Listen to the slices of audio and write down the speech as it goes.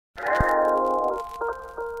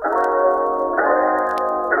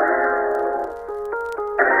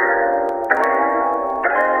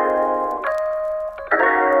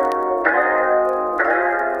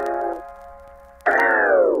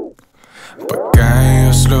пока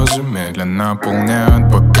ее слезы медленно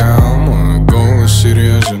наполняют бокал. Мой голос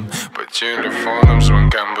серьезен, по телефонам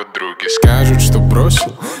звонкам подруги скажут, что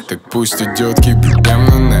бросил. Так пусть идет кипятем,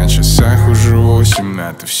 но на часах уже 8,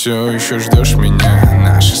 а ты все еще ждешь меня.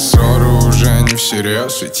 Наши ссоры уже не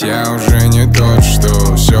всерьез, ведь я уже не тот,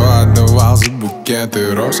 что все отдавал за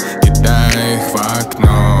букеты роз, кидая их в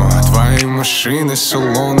окно. Твои машины,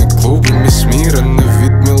 салоны, клубы, мисс мира, на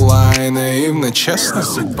вид мила и наивно, честно,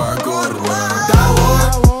 судьба горло.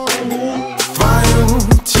 Долой твою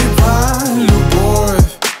типа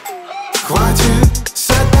любовь, хватит с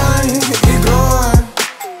этой игрой,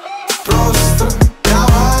 просто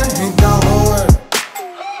давай долой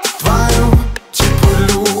твою типа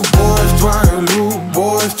любовь, твою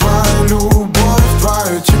любовь, твою любовь,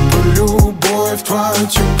 твою типа любовь, твою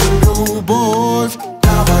типа любовь.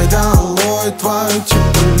 Давай долой твою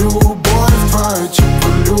типа любовь, твою типа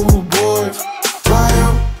любовь, твою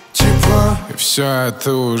типа. И все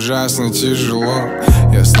это ужасно тяжело.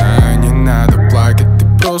 Я знаю, не надо плакать, ты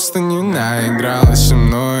просто не наигралась со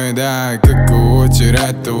мной. Да, каково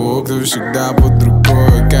терять того, кто всегда под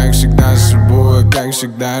рукой, как всегда с собой, как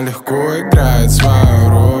всегда легко играет свою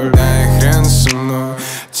роль. Да и хрен со мной,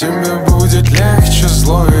 тебе будет легче,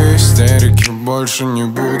 злой истерики больше не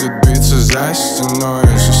будет биться за стеной.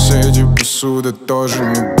 Соседи, посуда тоже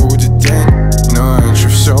не будет день ночи,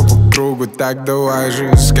 все по кругу, так давай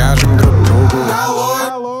же скажем друг другу.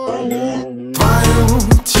 Долой твою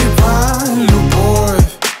типа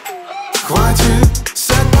любовь, хватит с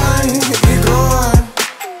этой игрой,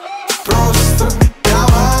 просто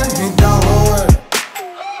давай долой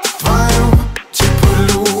твою типа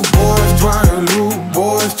любовь, твою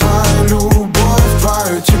любовь, твою любовь,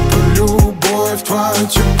 твою типа любовь, твою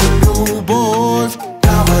типа любовь.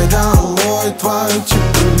 Давай долой твою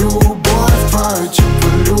типа любовь, твою типа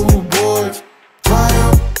любовь, твою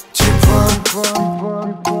типа.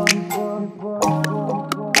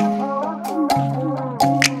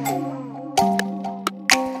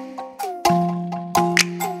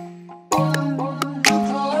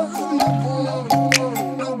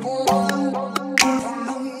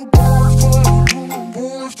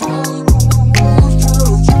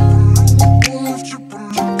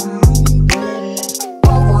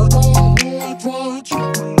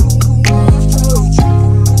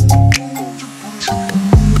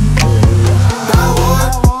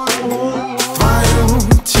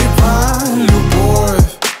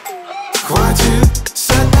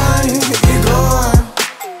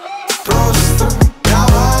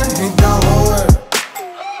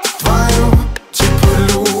 Твою типа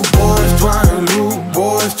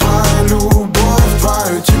любовь,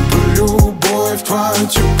 твою типа любовь, твою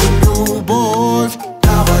типа любовь.